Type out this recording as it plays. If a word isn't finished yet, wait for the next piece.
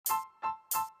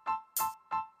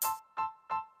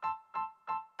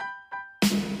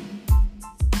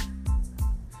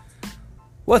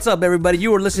What's up, everybody?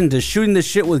 You are listening to Shooting the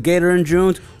Shit with Gator and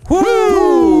Junes.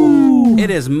 Woo! It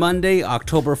is Monday,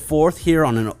 October 4th, here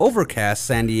on an overcast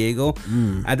San Diego.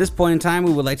 At this point in time,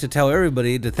 we would like to tell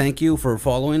everybody to thank you for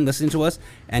following, listening to us,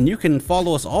 and you can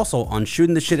follow us also on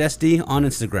Shooting the Shit SD on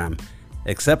Instagram.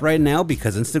 Except right now,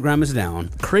 because Instagram is down.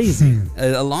 Crazy.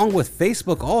 Along with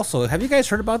Facebook also. Have you guys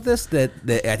heard about this? That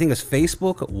I think it's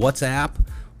Facebook, WhatsApp,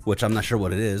 which I'm not sure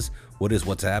what it is. What is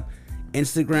WhatsApp?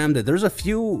 Instagram, that there's a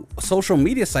few social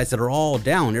media sites that are all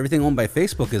down. Everything owned by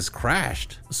Facebook is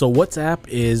crashed. So WhatsApp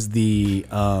is the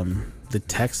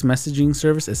text messaging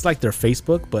service. It's like their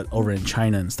Facebook, but over in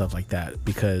China and stuff like that,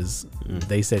 because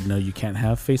they said, no, you can't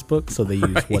have Facebook. So they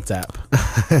use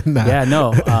WhatsApp. Nah. Yeah,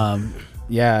 no.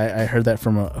 Yeah, I heard that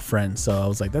from a friend. So I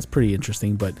was like, that's pretty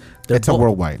interesting. But It's a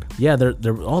worldwide. Yeah,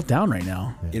 they're all down right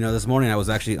now. You know, this morning I was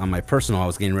actually on my personal, I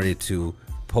was getting ready to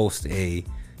post a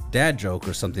dad joke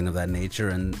or something of that nature,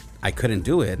 and I couldn't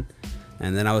do it.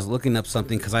 And then I was looking up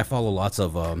something, because I follow lots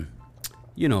of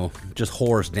you know, just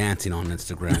whores dancing on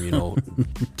Instagram, you know,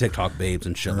 TikTok babes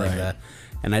and shit like that.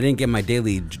 And I didn't get my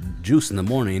daily juice in the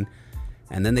morning,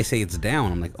 and then they say it's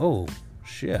down. I'm like, oh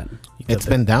shit, It's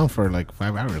been down for like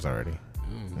 5 hours already.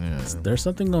 Yeah. There's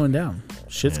something going down.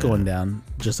 Shit's going down,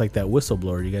 just like that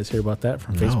whistleblower. You guys hear about that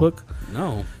from Facebook?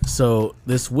 no. So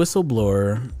this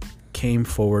whistleblower came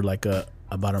forward like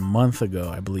about a month ago,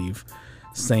 I believe,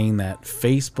 saying that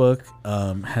Facebook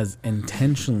has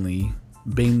intentionally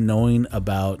been knowing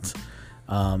about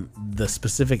the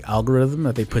specific algorithm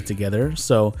that they put together.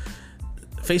 So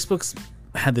Facebook's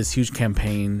had this huge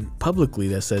campaign publicly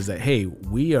that says that, hey,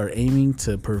 we are aiming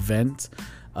to prevent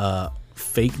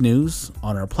fake news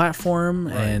on our platform,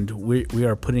 and we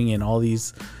are putting in all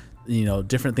these, you know,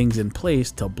 different things in place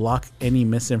to block any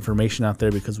misinformation out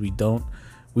there, because we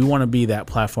want to be that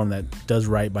platform that does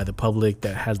right by the public,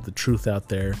 that has the truth out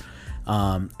there.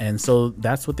 And so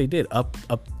that's what they did up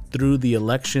through the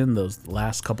election, those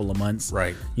last couple of months.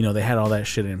 Right. You know, they had all that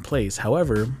shit in place.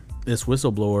 However, this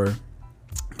whistleblower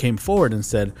came forward and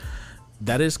said,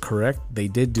 that is correct. They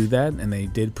did do that, and they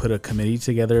did put a committee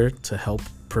together to help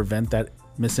prevent that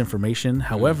misinformation.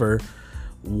 However,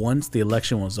 once the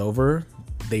election was over,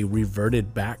 they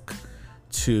reverted back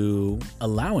to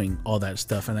allowing all that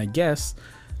stuff. And I guess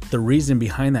the reason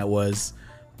behind that was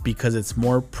because it's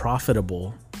more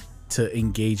profitable to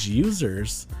engage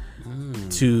users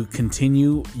to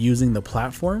continue using the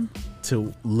platform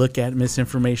to look at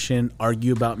misinformation,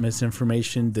 argue about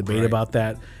misinformation, debate about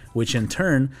that, which in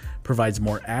turn provides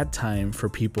more ad time for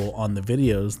people on the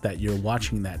videos that you're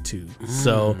watching that to.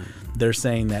 So they're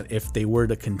saying that if they were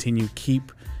to continue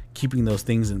keeping those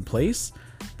things in place,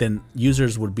 then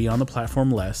users would be on the platform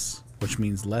less, which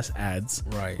means less ads,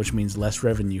 which means less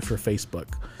revenue for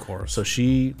Facebook. Of course. So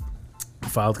she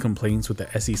filed complaints with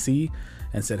the SEC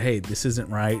and said, hey, this isn't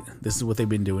right. This is what they've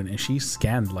been doing. And she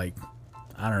scanned like,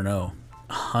 I don't know,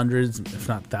 hundreds, if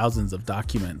not thousands of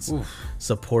documents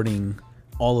supporting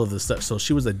all of the stuff. So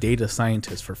she was a data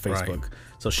scientist for Facebook.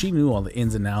 So she knew all the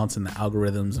ins and outs and the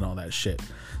algorithms and all that shit.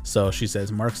 So she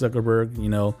says, Mark Zuckerberg, you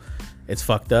know, it's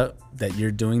fucked up that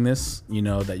you're doing this, you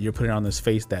know, that you're putting on this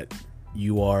face, that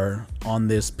you are on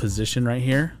this position right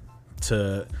here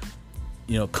to,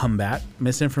 you know, combat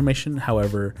misinformation.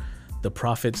 However, the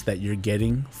profits that you're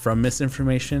getting from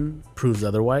misinformation proves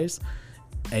otherwise.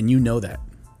 And you know that.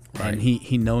 And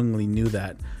he knowingly knew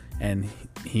that. And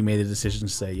he made the decision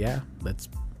to say, yeah, let's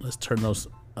turn those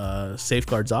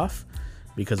safeguards off,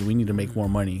 because we need to make more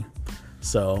money.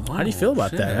 So how do you feel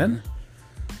about that, man?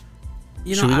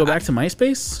 You know, Should we go back to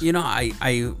MySpace? You know,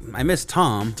 I miss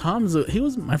Tom. He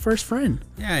was my first friend.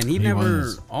 Yeah, and he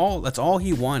never that's all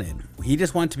he wanted. He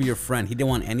just wanted to be your friend. He didn't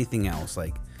want anything else.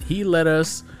 Like, he let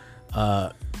us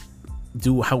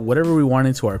do whatever we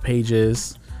wanted to our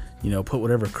pages. You know, put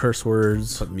whatever curse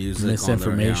words, put music,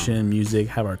 misinformation, on there, music,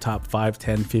 have our top 5,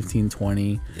 10, 15,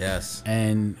 20. Yes.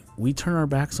 And we turn our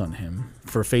backs on him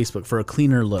for Facebook, for a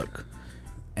cleaner look.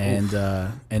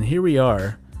 And here we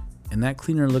are, and that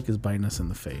cleaner look is biting us in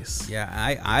the face. Yeah,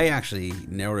 I actually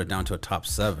narrowed it down to a top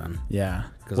 7. Yeah.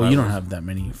 Well, you don't have that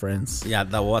many friends. Yeah,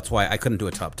 that's why I couldn't do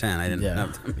a top 10. I didn't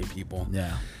have that many people.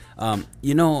 Yeah.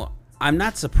 You know, I'm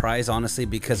not surprised, honestly,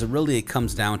 because it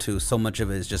comes down to so much of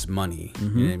it is just money. You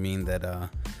know what I mean? That,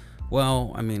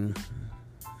 well, I mean,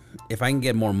 if I can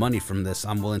get more money from this,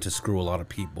 I'm willing to screw a lot of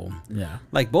people. Yeah.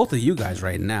 Like both of you guys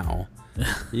right now.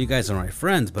 You guys are my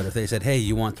friends, but if they said, hey,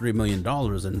 you want $3 million,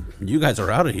 and you guys are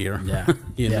out of here. Yeah.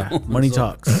 you know? Money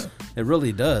talks. It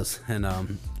really does. And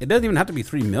it doesn't even have to be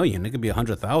 $3 million. It could be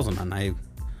 100,000, and I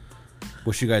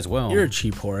wish you guys well. You're a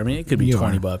cheap whore. I mean, it could be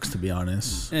 $20 to be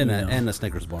honest. And a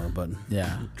Snickers bar, but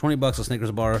yeah, $20 a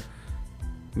Snickers bar.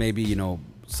 Maybe, you know,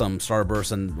 some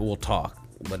starburst and we'll talk,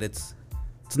 but it's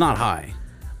not high.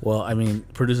 Well, I mean,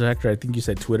 producer Hector, I think you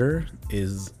said Twitter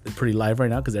is pretty live right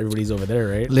now because everybody's over there,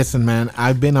 right? Listen, man,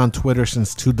 I've been on Twitter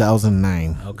since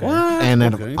 2009. Okay. And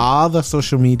Okay. of all the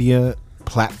social media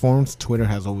platforms, Twitter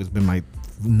has always been my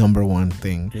number one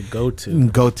thing. Your go-to.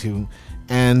 Go to.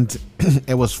 And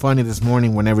it was funny this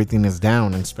morning when everything is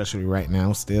down, and especially right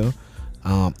now still.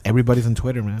 Everybody's on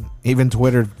Twitter, man. Even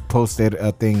Twitter posted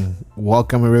a thing,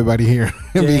 welcome everybody here.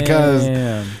 Because,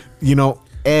 Damn. you know,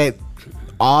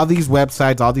 all these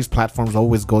websites, all these platforms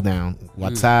always go down.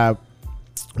 WhatsApp,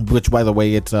 which by the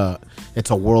way, it's a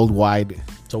worldwide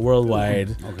It's a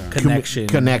worldwide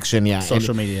connection. Yeah,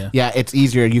 Social And media. Yeah, it's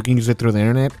easier. You can use it through the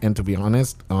internet. And to be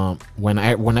honest,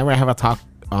 whenever I have a talk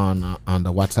on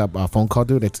the WhatsApp phone call,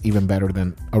 dude, it's even better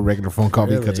than a regular phone call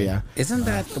because Really? Isn't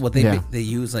that what they Yeah. they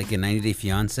use like in 90 Day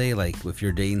Fiance? Like if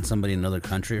you're dating somebody in another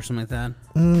country or something like that?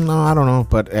 No, I don't know,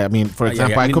 but I mean, for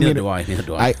example, I mean, neither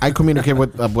do I. I communicate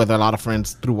with a lot of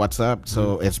friends through WhatsApp.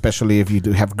 So especially if you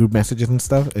do have group messages and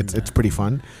stuff, it's pretty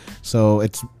fun. So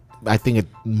I think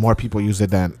more people use it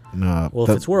than Well, if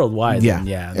it's worldwide, yeah, then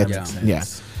that it's- makes sense. yeah.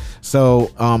 So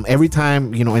every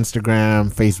time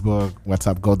Instagram, Facebook,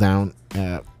 WhatsApp go down,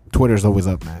 Twitter's always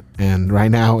up, man. And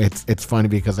right now it's funny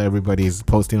because everybody's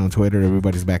posting on Twitter,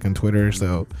 everybody's back on Twitter.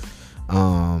 So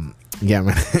yeah,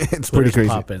 man, it's pretty crazy.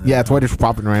 Popping. Yeah, Twitter's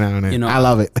popping right now, and You know, I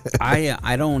love it.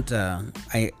 I don't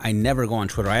I never go on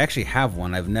Twitter. I actually have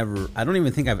one. I don't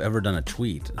even think I've ever done a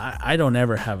tweet.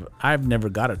 I've never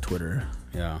got a Twitter.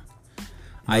 Yeah.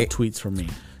 No tweets from me.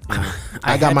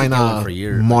 I got had to mine get one for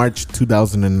years. March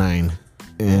 2009.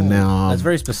 And That's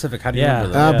very specific. How do you yeah.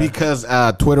 remember that? Yeah. because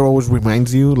Twitter always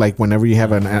reminds you, like whenever you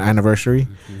have an anniversary,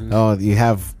 you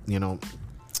have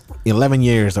 11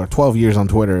 years or 12 years on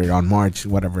Twitter on March,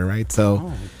 whatever, right?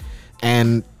 So,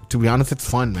 and to be honest, it's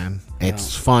fun, man.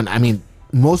 It's fun. I mean,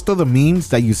 most of the memes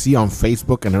that you see on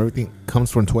Facebook and everything comes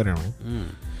from Twitter,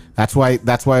 man. That's why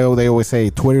they always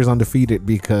say Twitter's undefeated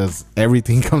because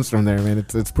everything comes from there, man.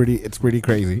 It's pretty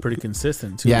crazy. Pretty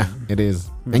consistent too. Yeah, it is.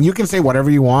 And you can say whatever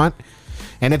you want.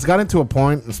 And it's gotten to a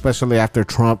point, especially after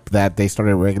Trump, that they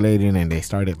started regulating and they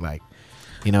started like,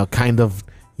 kind of,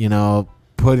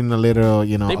 putting a little,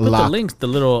 They put the links, the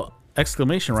little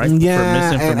exclamation, right? Yeah,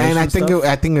 For misinformation and I think stuff.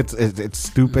 I think it's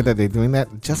stupid that they're doing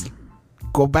that. Just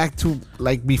go back to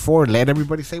like before. Let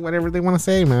everybody say whatever they want to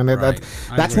say, man. Right.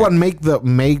 That's agree. what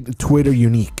make Twitter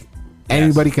unique.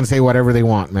 Anybody can say whatever they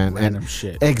want, man. Random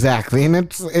shit. Exactly, and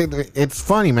it's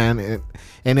funny, man.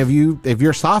 And if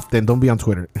you're soft, then don't be on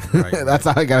Twitter. Right, That's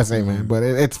all I gotta say, man. But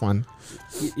it's fun.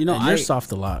 You know, And you're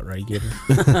soft a lot, right, Gator?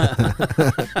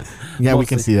 Yeah, we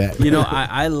can see that.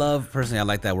 I love personally. I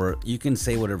like that where you can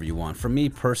say whatever you want. For me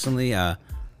personally, I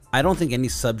don't think any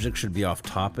subject should be off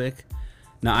topic.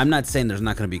 Now, I'm not saying there's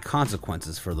not going to be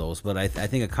consequences for those, but I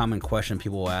think a common question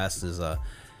people will ask is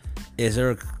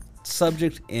there a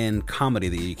subject in comedy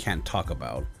that you can't talk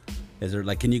about? Is there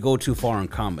can you go too far in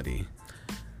comedy?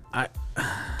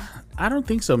 I don't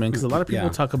think so, man. Because a lot of people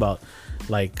Yeah. talk about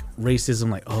like racism,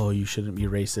 like, oh, you shouldn't be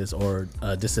racist, or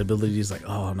disabilities, like,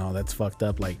 oh no, that's fucked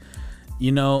up. Like,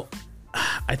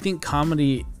 I think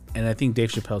comedy, and I think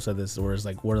Dave Chappelle said this, where it's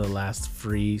like one of the last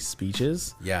free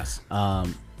speeches, Yes.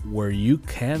 where you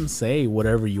can say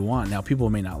whatever you want. Now, people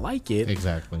may not like it,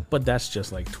 Exactly. but that's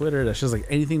just like Twitter. That's just like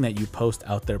anything that you post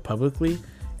out there publicly.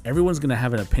 Everyone's gonna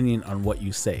have an opinion on what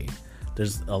you say.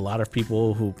 There's a lot of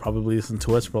people who probably listen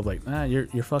to us probably like, nah, you're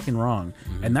fucking wrong.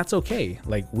 And that's okay.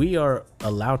 Like, we are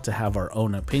allowed to have our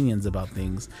own opinions about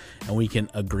things, and we can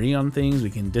agree on things, we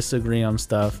can disagree on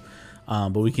stuff,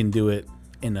 but we can do it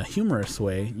in a humorous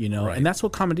way, Right. And that's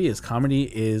what comedy is. Comedy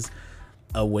is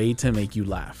a way to make you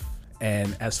laugh.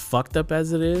 And as fucked up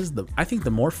as it is, I think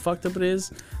the more fucked up it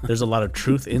is, there's a lot of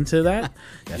truth into that,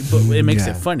 but it makes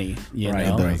Yeah. it funny, you Right,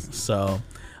 know? right. So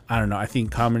I don't know. I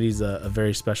think comedy is a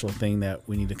very special thing that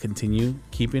we need to continue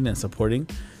keeping and supporting.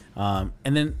 And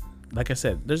then, like I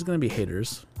said, there's going to be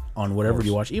haters on whatever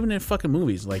you watch, even in fucking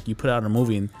movies. Like, you put out a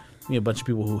movie and you have a bunch of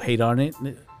people who hate on it,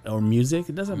 or music.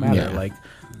 It doesn't matter. Yeah. Like,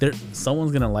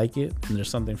 someone's going to like it, and there's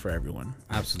something for everyone.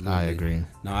 Absolutely. I agree.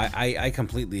 No, I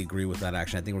completely agree with that,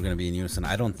 actually. I think we're going to be in unison.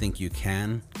 I don't think you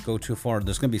can go too far.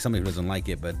 There's going to be somebody who doesn't like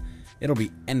it, but it'll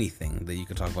be anything that you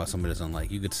could talk about somebody doesn't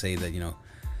like. You could say that,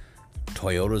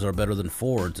 Toyotas are better than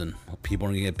Fords, and people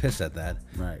are going to get pissed at that.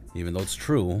 Right. Even though it's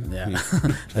true. Yeah.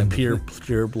 And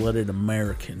pure-blooded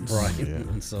Americans. Right.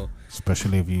 And so,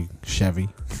 Especially if you Chevy.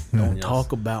 Don't Yes.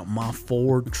 talk about my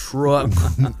Ford truck.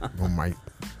 Oh my.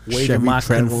 Waving Chevy my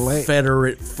Chevrolet.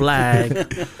 Confederate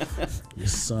flag. You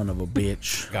son of a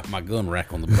bitch. got my gun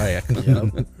rack on the back.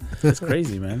 Yep. It's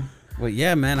crazy, man. Well,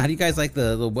 yeah, man. How do you guys like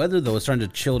the weather though? It's starting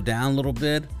to chill down a little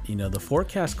bit. You know, the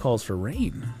forecast calls for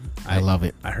rain. I love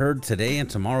it. I heard today and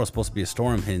tomorrow is supposed to be a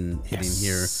storm hitting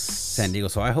here, San Diego.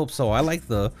 So I hope so. I like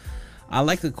the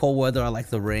cold weather. I like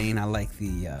the rain. I like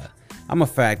the. I'm a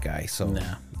fat guy, so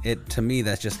it to me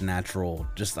that's just natural.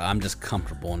 I'm just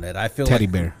comfortable in it. I feel Teddy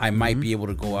like bear. I might be able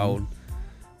to go out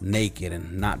naked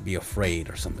and not be afraid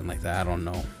or something like that. I don't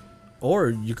know. Or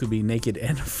you could be naked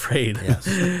and afraid. Yes.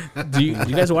 Do you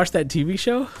guys watch that TV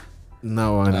show?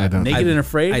 No, I don't. Naked and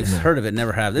Afraid? I've heard of it,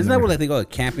 never have. Isn't that where like they go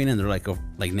camping and they're like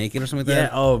naked or something like Yeah.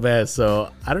 that? Oh, man.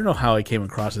 So I don't know how I came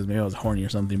across this. Maybe I was horny or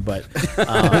something. But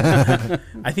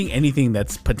I think anything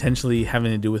that's potentially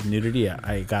having to do with nudity,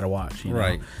 I gotta watch. You know?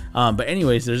 Right. But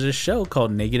anyways, there's this show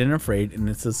called Naked and Afraid, and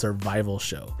it's a survival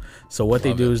show. So what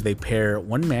they do is they pair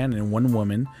one man and one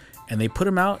woman, and they put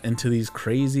them out into these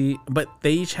crazy, but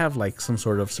they each have like some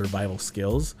sort of survival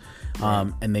skills.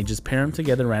 And they just pair them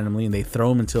together randomly, and they throw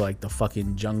them into like the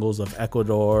fucking jungles of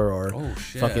Ecuador or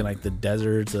fucking like the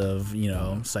deserts of, you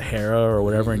know, Sahara or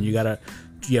whatever. And you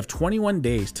have 21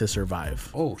 days to survive.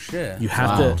 Oh shit! You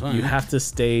have to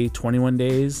stay 21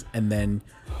 days, and then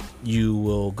you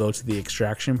will go to the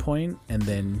extraction point, and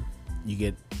then you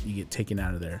get taken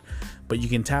out of there. But you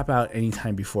can tap out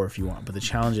anytime before if you want. But the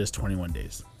challenge is 21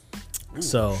 days. Ooh,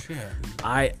 so shit.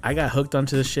 I got hooked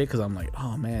onto this shit because I'm like,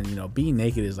 oh man, you know, being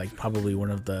naked is like probably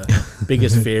one of the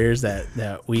biggest fears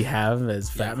that we have as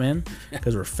fat men,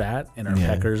 because we're fat and our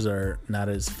peckers are not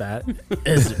as fat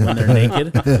as when they're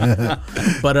naked.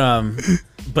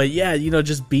 But yeah, you know,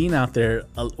 just being out there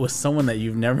with someone that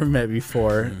you've never met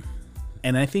before,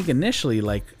 and I think initially,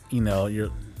 like, you know,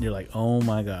 you're like, oh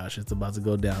my gosh, it's about to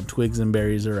go down. Twigs and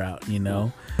berries are out, you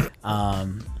know,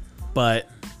 but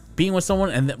being with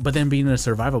someone but then being in a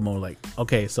survival mode, like,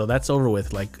 okay, so that's over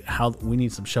with. Like, how we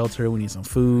need some shelter, we need some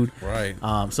food, right?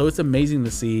 So it's amazing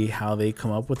to see how they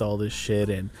come up with all this shit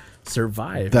and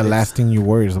survive. The last thing you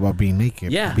worry is about being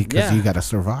naked, yeah, because you gotta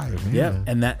survive. Yeah,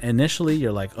 and that initially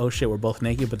you're like, oh shit, we're both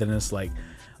naked, but then it's like,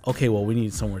 okay, well, we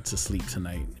need somewhere to sleep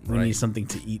tonight. We need something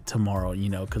to eat tomorrow, you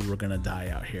know, because we're gonna die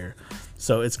out here.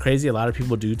 So it's crazy. A lot of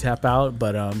people do tap out,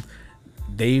 but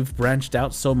they've branched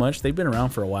out so much. They've been around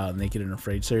for a while, Naked and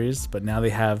Afraid series, but now they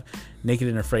have Naked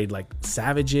and Afraid like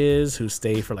savages who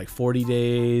stay for like 40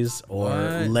 days, or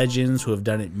legends who have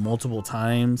done it multiple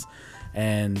times.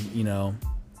 And, you know,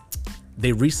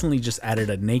 they recently just added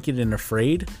a Naked and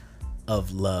Afraid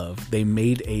of love. They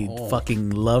made a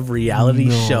fucking love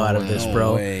reality show out of this,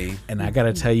 bro. And I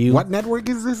gotta tell you, what network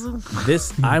is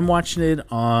this? I'm watching it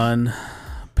on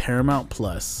Paramount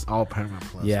Plus. Oh, Paramount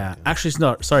Plus. Yeah, actually,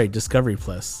 no, sorry, Discovery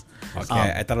Plus.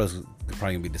 Okay, I thought it was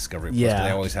probably gonna be Discovery Plus. Yeah,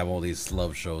 they always have all these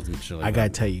love shows and shit like that. I gotta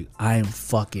tell you, I am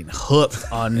fucking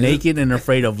hooked on Naked and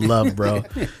Afraid of Love, bro.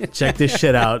 Check this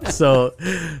shit out. So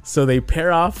they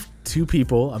pair off two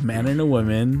people, a man and a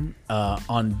woman,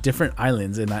 on different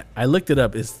islands, and I looked it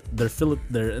up.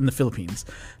 They're in the Philippines,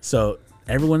 so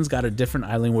everyone's got a different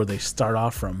island where they start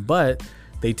off from, but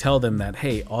they tell them that,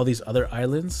 hey, all these other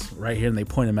islands right here, and they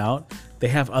point them out, they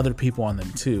have other people on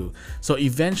them too. So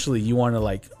eventually you want to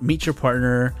like meet your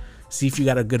partner, see if you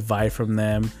got a good vibe from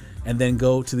them, and then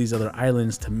go to these other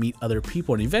islands to meet other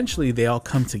people. And eventually they all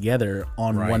come together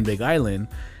on one big island,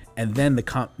 and then the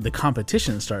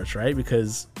competition starts, right?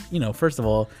 Because, you know, first of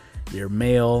all, you're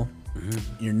male,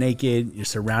 you're naked, you're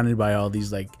surrounded by all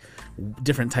these like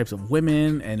different types of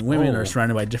women, and women are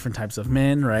surrounded by different types of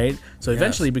men, right? So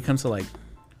eventually it becomes to like,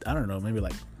 I don't know, maybe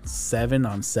like 7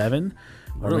 on 7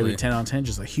 or maybe 10 on 10,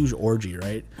 just a huge orgy,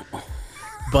 right?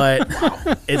 But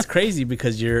it's crazy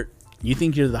because you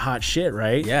think you're the hot shit,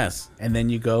 right? Yes. And then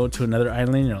you go to another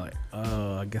island and you're like,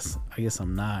 oh, I guess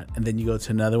I'm not. And then you go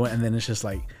to another one, and then it's just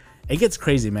like, it gets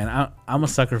crazy, man. I'm a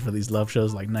sucker for these love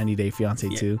shows like 90 Day Fiance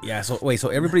too. Yeah. So wait, so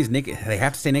everybody's naked? They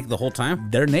have to stay naked the whole time?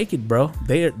 They're naked, bro.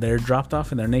 They're dropped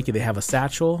off and they're naked. They have a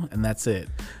satchel and that's it.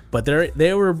 But they're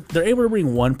able to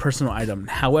bring one personal item.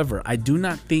 However, I do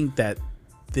not think that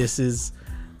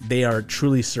they are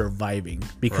truly surviving,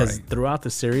 because throughout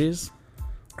the series,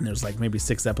 and there's like maybe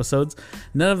 6 episodes,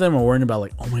 none of them are worrying about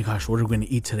like, oh my gosh, what are we going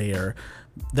to eat today? Or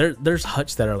there's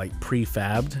huts that are like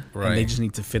prefabbed, and they just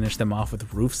need to finish them off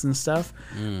with roofs and stuff.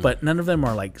 But none of them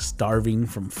are like starving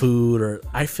from food. Or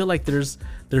I feel like there's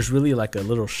really like a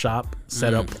little shop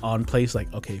set up on place,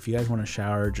 like, okay, if you guys want to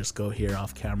shower, just go here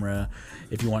off camera.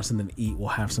 If you want something to eat, we'll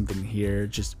have something here.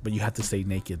 But you have to stay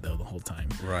naked though the whole time.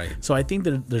 Right. So I think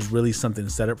that there's really something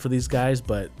set up for these guys,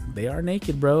 but they are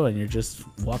naked, bro, and you're just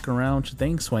walking around with your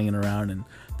things swinging around, and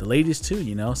the ladies too,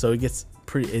 you know. So it gets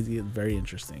very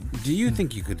interesting. Do you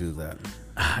think you could do that?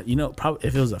 You know, probably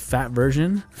if it was a fat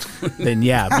version, then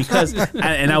yeah. Because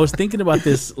and I was thinking about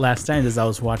this last night as I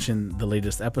was watching the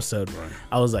latest episode. Right.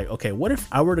 I was like, okay, what if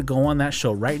I were to go on that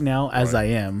show right now as I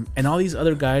am, and all these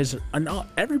other guys, and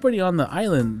everybody on the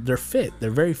island, they're fit,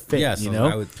 they're very fit. Yeah, so you know,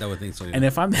 I would think so. Yeah. and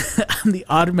if I'm I'm the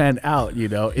odd man out, you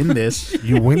know, in this,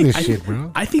 You win this shit,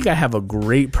 bro. I think I have a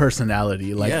great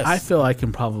personality. Like Yes. I feel I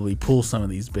can probably pull some of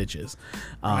these bitches,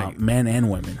 Right. men and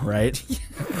women, right?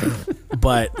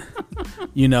 But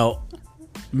you know,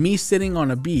 me sitting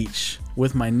on a beach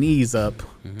with my knees up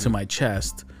to my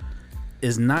chest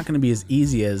is not going to be as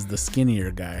easy as the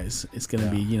skinnier guys. It's going to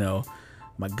be, you know,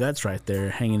 my guts right there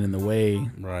hanging in the way,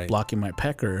 Right. blocking my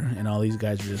pecker, and all these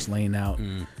guys are just laying out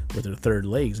with their third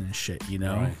legs and shit, you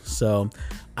know. Right. So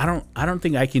I don't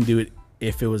think I can do it.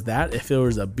 If it was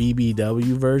a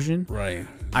BBW version, Right.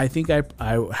 I think I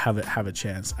have a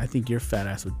chance. I think your fat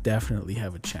ass would definitely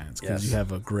have a chance because Yes. you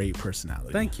have a great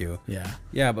personality. Thank you. Yeah.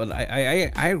 Yeah, but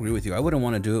I agree with you. I wouldn't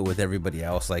want to do it with everybody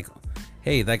else. Like,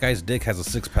 hey, that guy's dick has a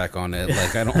 6-pack on it.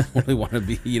 Like, I don't really want to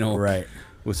be, you know, Right.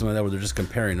 with some of that where they're just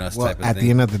comparing us Well, type of at thing. the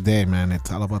end of the day, man,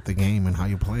 it's all about the game and how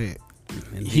you play it.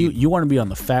 You want to be on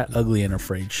the Fat, Ugly, and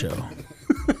Afraid show.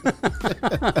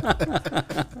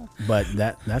 But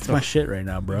that's my shit right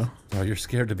now, bro. Oh, you're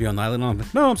scared to be on the island?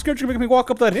 No, I'm scared you're gonna make me walk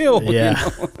up that hill. you Yeah.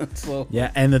 know? So, Yeah,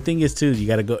 and the thing is too, you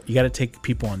gotta take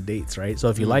people on dates, right? So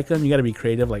if you like them, you gotta be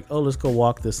creative. Like, oh, let's go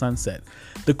walk the sunset.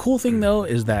 The cool thing though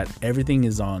is that everything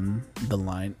is on the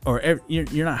line, or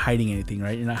you're not hiding anything,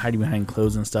 right? You're not hiding behind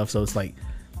clothes and stuff. So it's like,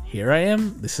 here I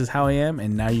am. This is how I am,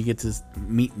 and now you get to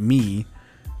meet me,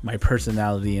 my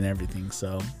personality and everything.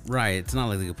 So right. It's not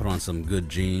like they could put on some good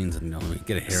jeans and, you know,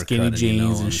 get a haircut. skinny and, jeans you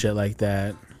know, and shit like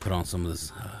that. Put on some of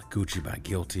this Gucci by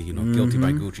Guilty, you know, Guilty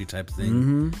by Gucci type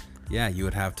thing. Yeah, you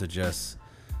would have to just,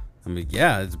 I mean,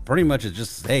 yeah, it's pretty much it's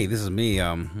just, hey, this is me.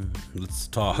 Let's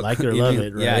talk. Like it or You love know,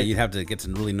 it, Yeah, right? you'd have to get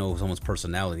to really know someone's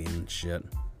personality and shit.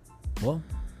 Well,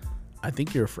 I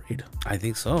think you're afraid. I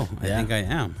think so. I Yeah. think I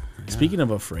am. Yeah. Speaking of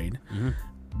afraid,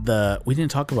 we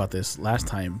didn't talk about this last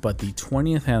time, but the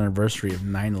 20th anniversary of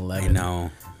 9/11 I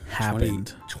know.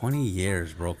 happened. 20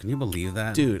 years, bro. Can you believe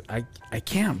that? Dude, I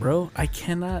can't, bro. I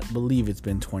cannot believe it's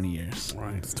been 20 years.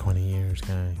 Right. It's 20 years,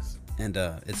 guys. And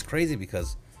it's crazy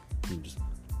because I'm just,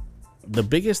 The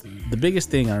biggest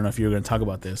thing, I don't know if you were going to talk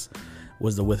about this,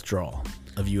 was the withdrawal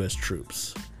of US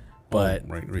troops. But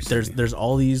right, recently. there's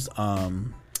all these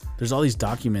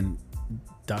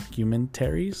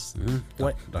documentaries.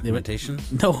 What documentation?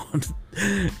 No,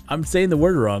 I'm saying the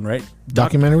word wrong, right?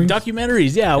 Documentaries?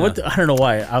 Documentaries, yeah. What I don't know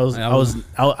why.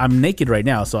 I'm naked right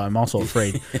now, so I'm also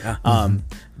afraid.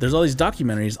 There's all these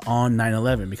documentaries on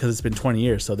 9/11 because it's been 20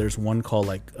 years. So there's one called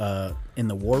like In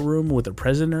the War Room with the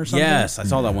President or something. Yes, I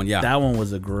saw that one. Yeah. That one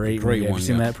was a great Great one. Have one, you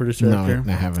seen yeah. that, producer? No, Edgar?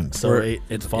 I haven't. So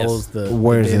it follows the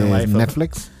Where is day it? in the life of-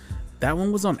 Netflix? That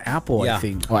one was on Apple, I Yeah.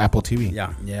 think. Oh, Apple TV.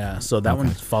 Yeah. Yeah, so that one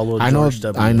followed I know. George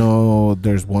W. I know.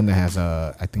 There's one that has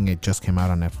a. I think it just came out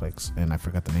on Netflix, and I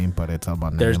forgot the name, but it's all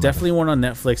about. There's 9/11. definitely one on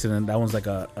Netflix, and then that one's like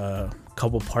a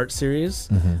couple part series.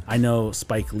 I know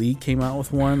Spike Lee came out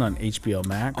with one on HBO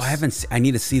Max. Oh, I haven't. I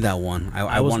need to see that one.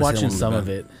 I was wanna see that watching one some really of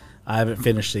bad. it. I haven't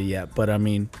finished it yet, but I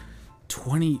mean,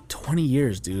 20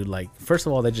 years, dude. Like, first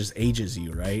of all, that just ages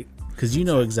you, right? Because you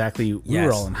know exactly. We Yes.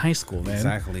 were all in high school, man.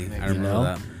 Exactly. I You remember know?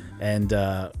 that. And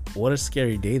what a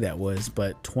scary day that was.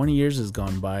 But 20 years has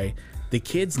gone by. The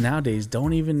kids nowadays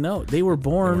don't even know. They were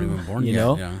born, even born you yet,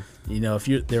 know? yeah. You know, if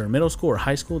they're in middle school or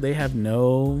high school, they have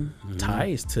no Mm-hmm.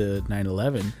 ties to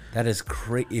 9/11. That is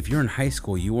crazy. If you're in high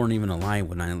school, you weren't even alive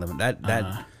with 9/11.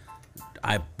 That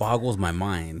I boggles my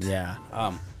mind. Yeah.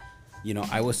 You know,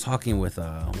 I was talking with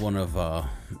one of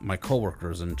my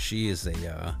coworkers, and she is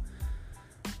a.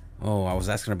 I was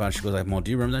asking her about it. She goes like, "Mo,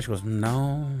 do you remember that?" She goes,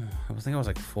 "No, I think I was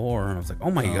like 4." And I was like, "Oh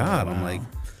my god!" I'm like,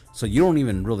 "So you don't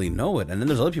even really know it?" And then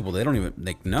there's other people they don't even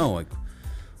know. Like,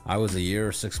 I was a year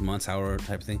or 6 months, however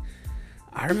type thing.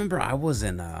 I remember I was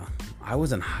in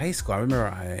high school. I remember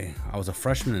I was a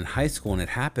freshman in high school, and it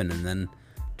happened, and then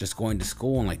just going to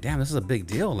school and like, damn, this is a big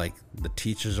deal. Like, the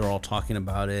teachers are all talking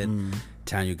about it,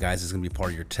 telling you guys it's gonna be part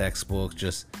of your textbook.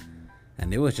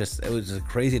 And it was a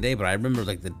crazy day. But I remember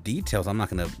like the details. I'm not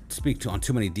gonna speak on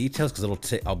too many details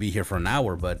because I'll be here for an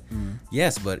hour. But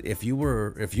yes, but if you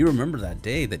remember that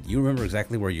day, that you remember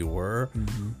exactly where you were,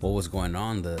 what was going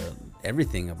on,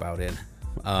 everything about it.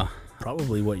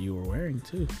 Probably what you were wearing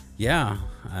too. Yeah,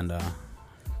 and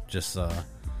just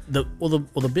The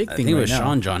big I thing think it right was now,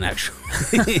 Sean John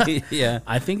actually. Yeah,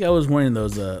 I think I was wearing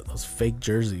those fake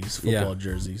jerseys, football Yeah.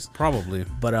 jerseys. probably.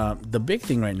 But the big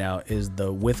thing right now is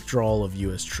the withdrawal of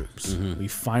U.S. troops. Mm-hmm. We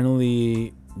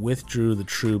finally withdrew the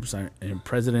troops, and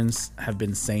presidents have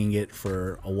been saying it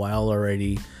for a while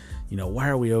already. You know, why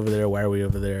are we over there? Why are we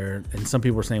over there? And some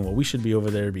people are saying, well, we should be over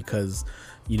there because,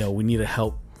 you know, we need to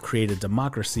help create a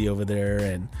democracy over there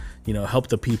and, you know, help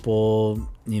the people,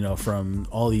 you know, from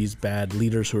all these bad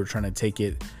leaders who are trying to take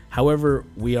it. However,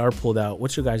 we are pulled out.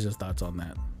 What's your guys' thoughts on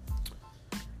that?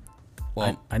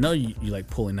 Well, I know you like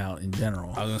pulling out in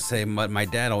general. I was gonna say my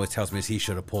dad always tells me he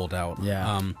should have pulled out.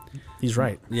 Yeah, he's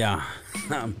right. Yeah.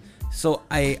 So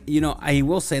I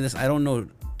will say this. I don't know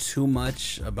too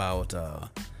much about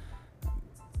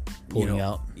Pulling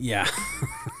out. Yeah.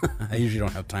 I usually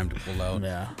don't have time to pull out.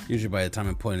 Yeah. Usually by the time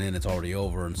I'm putting in, it's already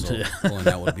over, and so pulling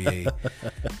out would be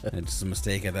it's a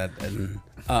mistake at that. And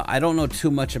I don't know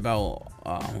too much about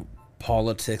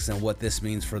politics and what this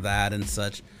means for that and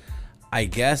such. I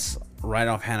guess right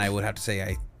offhand, I would have to say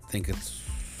I think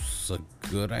it's a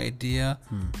good idea,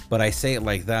 but I say it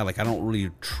like that, like I don't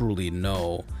really truly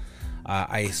know. All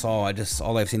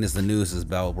I've seen is the news is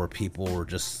about where people were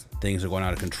just things are going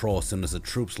out of control as soon as the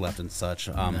troops left and such.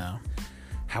 No.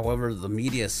 However, the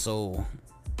media is so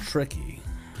tricky.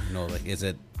 You know, like, is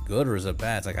it good or is it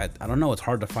bad? It's like I don't know. It's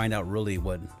hard to find out really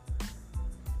what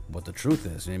the truth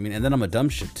is. You know what I mean? And then I'm a dumb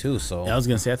shit too. So I was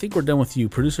gonna say, I think we're done with you,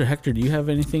 producer Hector. Do you have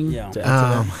anything to add to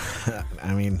that?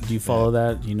 I mean, Do you follow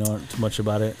that? Do you know too much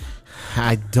about it?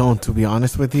 I don't, to be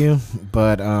honest with you,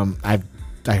 but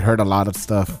I heard a lot of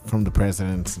stuff from the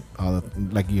presidents,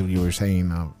 like you were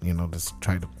saying, you know, just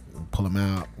try to pull them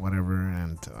out, whatever.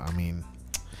 And I mean,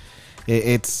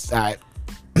 I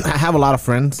have a lot of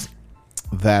friends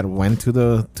that went to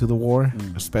the war,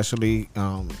 especially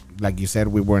like you said,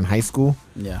 we were in high school.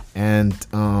 Yeah. And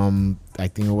I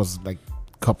think it was like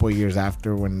a couple of years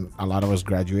after when a lot of us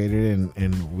graduated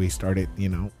and we started, you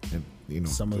know,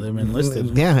 some of them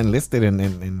enlisted. Yeah, enlisted,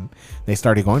 and they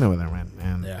started going over there, man.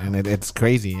 And it's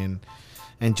crazy,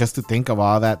 and just to think of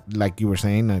all that, like you were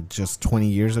saying, just 20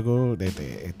 years ago,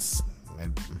 it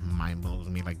mind blows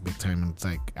me like big time. And it's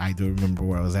like I do remember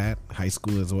where I was at, high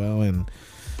school as well, and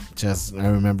just I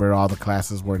remember all the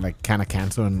classes were like kind of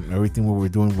canceled, and everything we were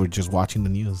doing, we're just watching the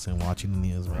news.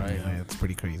 Right? Yeah, it's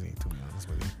pretty crazy, to be honest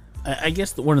with you. I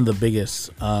guess one of the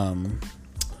biggest,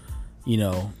 you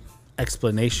know,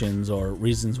 explanations or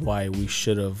reasons why we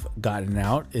should have gotten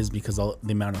out is because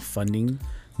the amount of funding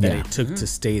that it took to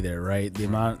stay there, right? The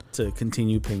amount to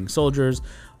continue paying soldiers,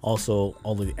 also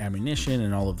all of the ammunition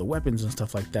and all of the weapons and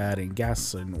stuff like that, and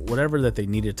gas and whatever that they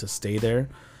needed to stay there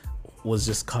was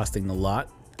just costing a lot.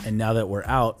 And now that we're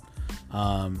out,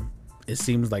 it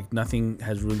seems like nothing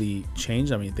has really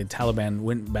changed. I mean, the Taliban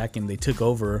went back and they took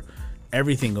over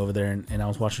everything over there, and I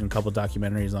was watching a couple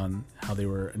documentaries on how they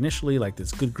were initially like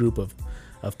this good group of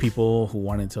people who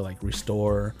wanted to like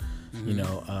restore, you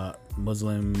know,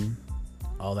 Muslim,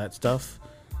 all that stuff.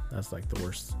 That's like the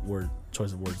worst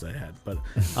choice of words I had, but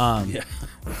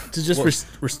to just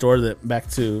restore that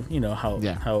back to, you know, how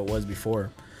it was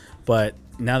before. But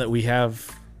now that we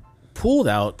have pulled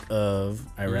out of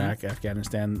Iraq,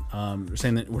 Afghanistan, we're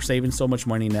saying that we're saving so much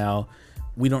money now.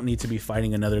 We don't need to be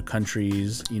fighting another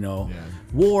country's, you know,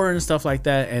 war and stuff like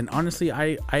that. And honestly,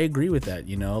 I agree with that.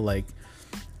 You know, like,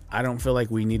 I don't feel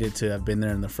like we needed to have been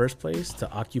there in the first place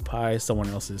to occupy someone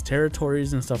else's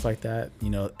territories and stuff like that. You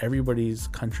know, everybody's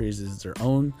countries is their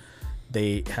own.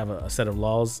 They have a set of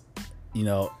laws, you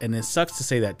know, and it sucks to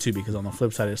say that too, because on the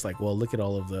flip side, it's like, well, look at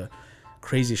all of the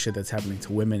crazy shit that's happening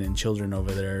to women and children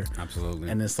over there. Absolutely.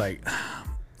 And it's like,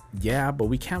 yeah, but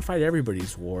we can't fight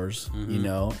everybody's wars, you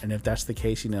know? And if that's the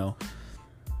case, you know,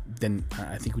 then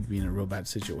I think we'd be in a real bad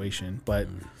situation. But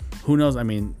who knows? I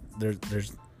mean,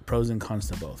 there's pros and cons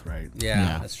to both, right?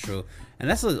 Yeah, that's true. And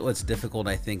that's what's difficult,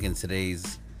 I think, in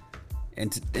today's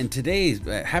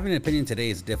having an opinion today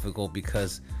is difficult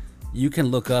because you can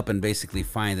look up and basically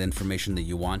find the information that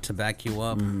you want to back you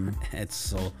up. It's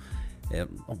so... we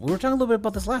were talking a little bit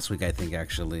about this last week, I think,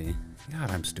 actually.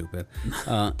 God, I'm stupid.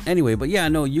 Anyway, but yeah,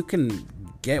 no, you can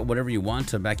get whatever you want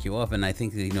to back you up. And I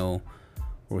think, you know,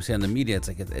 what we're saying on the media, it's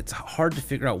like it's hard to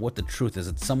figure out what the truth is.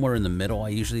 It's somewhere in the middle, I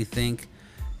usually think.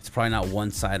 It's probably not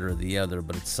one side or the other,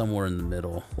 but it's somewhere in the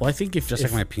middle. Well, I think if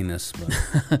like my penis.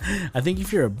 But. I think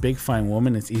if you're a big fine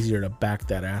woman, it's easier to back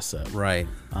that ass up. Right.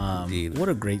 Indeed. What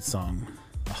a great song.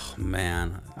 Oh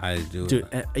man, I do.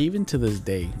 Dude, even to this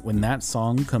day, when that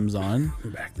song comes on,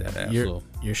 back that ass.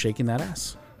 You're shaking that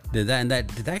ass. Did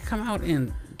that come out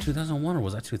in 2001 or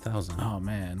was that 2000? Oh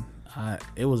man,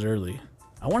 it was early.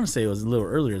 I want to say it was a little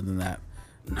earlier than that.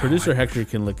 Producer Hector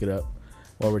can look it up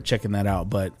while we're checking that out.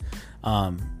 But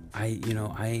I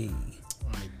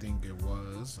think it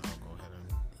was. I'll go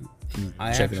ahead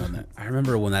and check it on that. I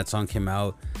remember when that song came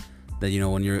out. that, you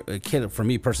know, when you're a kid, for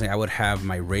me personally, I would have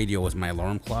my radio as my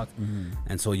alarm clock.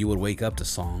 And so you would wake up to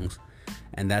songs,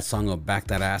 and that song of Back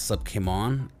That Ass Up came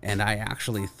on, and I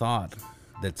actually thought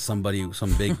that some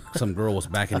girl was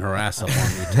backing her ass up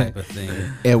on me type of thing.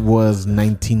 It was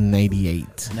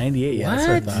 1998. 98, yeah, that's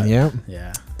what I thought. Yep.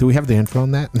 Yeah. Do we have the info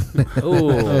on that?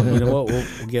 Oh, you know what? We'll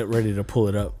get ready to pull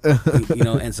it up. You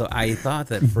know, and so I thought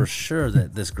that for sure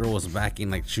that this girl was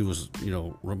backing, like she was, you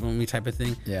know, rubbing me type of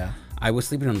thing. Yeah. I was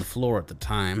sleeping on the floor at the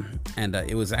time, and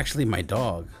it was actually my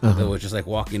dog that was just like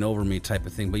walking over me type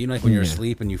of thing. But you know, like when you're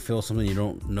asleep and you feel something, you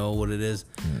don't know what it is.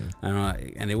 I don't know,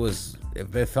 and it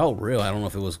felt real. I don't know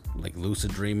if it was like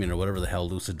lucid dreaming or whatever the hell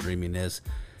lucid dreaming is.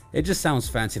 It just sounds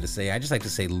fancy to say. I just like to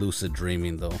say lucid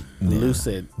dreaming, though.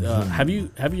 Lucid. Have you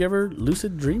ever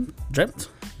lucid dreamt?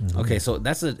 Okay, so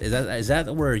is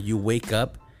that where you wake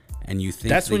up and you think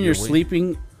That's that when you're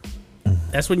sleeping.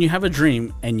 That's when you have a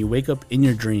dream and you wake up in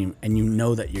your dream and you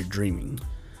know that you're dreaming.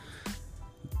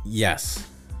 Yes,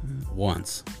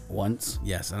 once.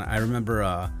 Yes, and I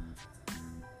remember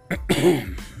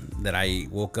that I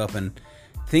woke up and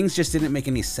things just didn't make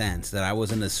any sense. That I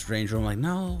was in a strange room. Like,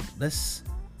 no, this.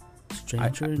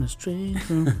 Stranger in a strange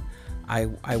room.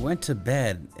 I went to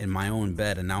bed in my own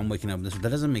bed, and now I'm waking up. That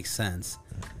doesn't make sense.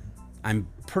 I'm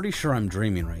pretty sure I'm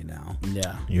dreaming right now.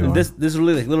 Yeah. And this is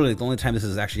really like literally the only time this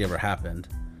has actually ever happened.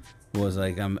 Was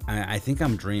like I think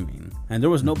I'm dreaming, and there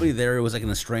was nobody there. It was like in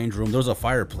a strange room. There was a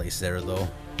fireplace there though.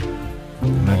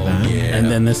 Oh yeah. And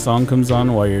then this song comes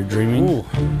on while you're dreaming. Ooh.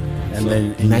 And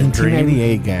then in your dream,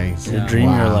 1998, guys. your dream,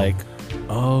 you're like,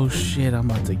 oh shit, I'm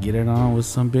about to get it on with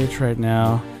some bitch right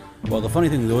now. Well, the funny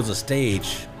thing, there was a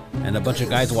stage, and a bunch of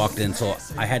guys walked in, so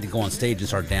I had to go on stage and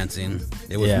start dancing.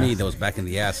 It was me that was backing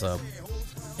the ass up.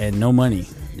 And no money.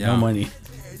 Yeah. No money.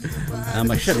 And I'm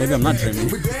like, shit, maybe I'm not dreaming.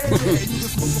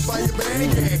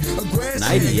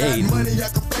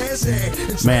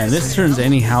 98. Man, this turns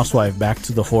any housewife back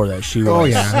to the whore that she was. Oh,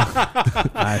 yeah.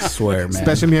 I swear, man.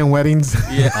 Especially in weddings.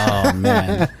 Oh,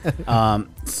 man.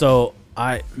 So,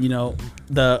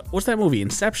 what's that movie?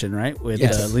 Inception, right? With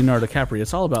Yes. Leonardo DiCaprio.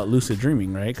 It's all about lucid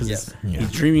dreaming, right? Because Yes.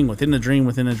 he's dreaming within a dream,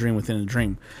 within a dream, within a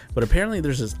dream. But apparently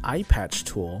there's this eye patch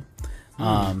tool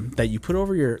that you put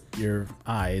over your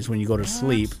eyes when you go to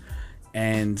sleep,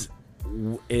 and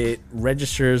it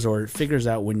registers or figures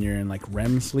out when you're in like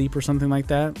REM sleep or something like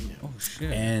that. Oh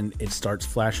shit. And it starts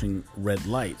flashing red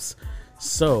lights.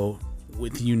 So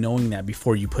with you knowing that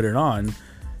before you put it on,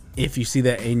 if you see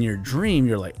that in your dream,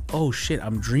 you're like, oh shit,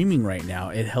 I'm dreaming right now.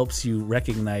 It helps you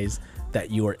recognize that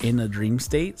you are in a dream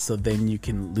state, so then you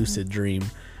can lucid dream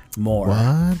more.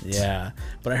 What? Yeah.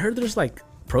 But I heard there's like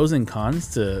pros and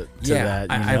cons to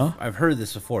that, you know? I've heard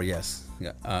this before, yes.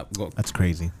 Yeah, That's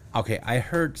crazy. Okay, I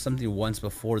heard something once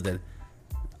before that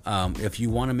if you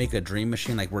want to make a dream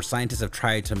machine, like where scientists have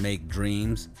tried to make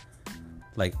dreams,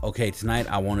 like, okay, tonight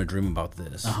I want to dream about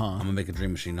this. I'm gonna make a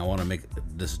dream machine. I want to make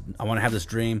this. I want to have this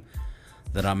dream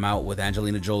that I'm out with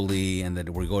Angelina Jolie and that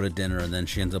we go to dinner and then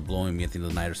she ends up blowing me at the end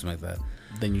of the night or something like that.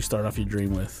 Then you start off your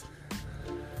dream with.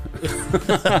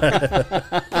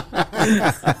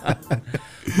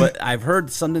 But I've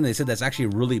heard something they said that's actually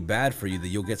really bad for you, that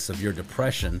you'll get severe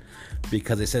depression,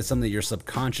 because they said something that your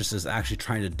subconscious is actually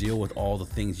trying to deal with all the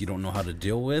things you don't know how to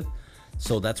deal with.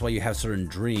 So that's why you have certain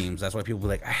dreams. That's why people be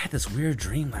like, I had this weird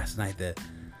dream last night that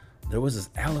there was this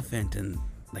elephant and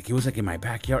like he was like in my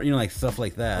backyard, you know, like stuff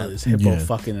like that. Oh, this hippo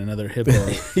fucking another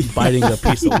hippo biting a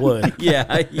piece of wood.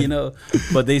 Yeah, you know,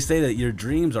 but they say that your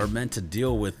dreams are meant to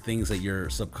deal with things that your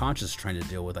subconscious is trying to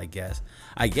deal with, I guess.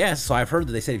 So I've heard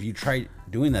that they say if you try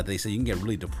doing that, they say you can get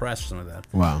really depressed or something like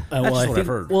that. Wow. That's just what I've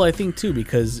heard. Well, I think too,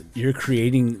 because you're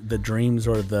creating the dreams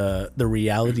or the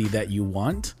reality that you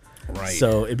want. Right.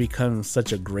 So it becomes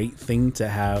such a great thing to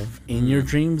have in your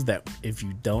dreams that if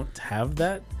you don't have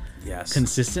that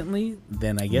consistently,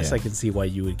 then I guess I can see why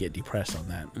you would get depressed on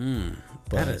that.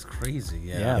 That is crazy.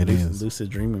 Yeah, It is. lucid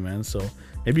dreaming, man. So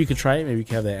maybe you could try it. Maybe you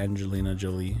could have that Angelina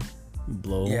Jolie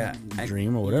blow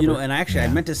dream or whatever. You know, and actually, I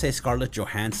meant to say Scarlett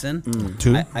Johansson.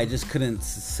 Two? I just couldn't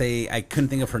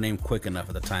think of her name quick enough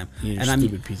at the time. You're and a I'm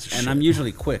stupid piece of shit. I'm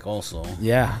usually quick also.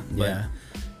 Yeah, But, yeah.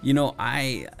 you know,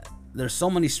 there's so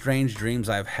many strange dreams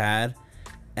I've had,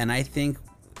 and I think,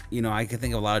 you know, I can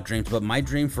think of a lot of dreams, but my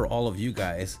dream for all of you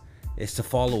guys is to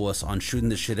follow us on Shooting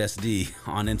the Shit SD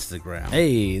on Instagram.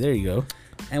 Hey, there you go.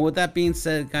 And with that being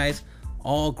said, guys,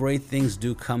 all great things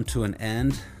do come to an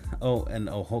end. Hold,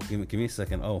 give me a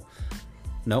second. Oh,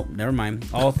 nope, never mind.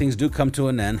 All things do come to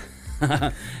an end.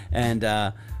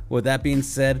 And with that being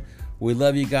said, we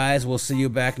love you guys. We'll see you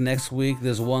back next week.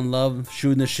 There's one love.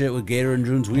 Shooting the Shit with Gator and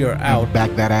Junes. We are out. Back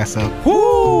that ass up.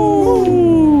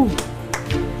 Woo!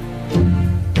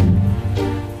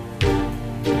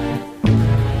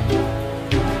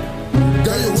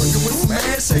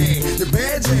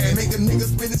 nigga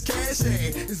spend his cash,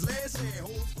 his last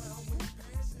hand.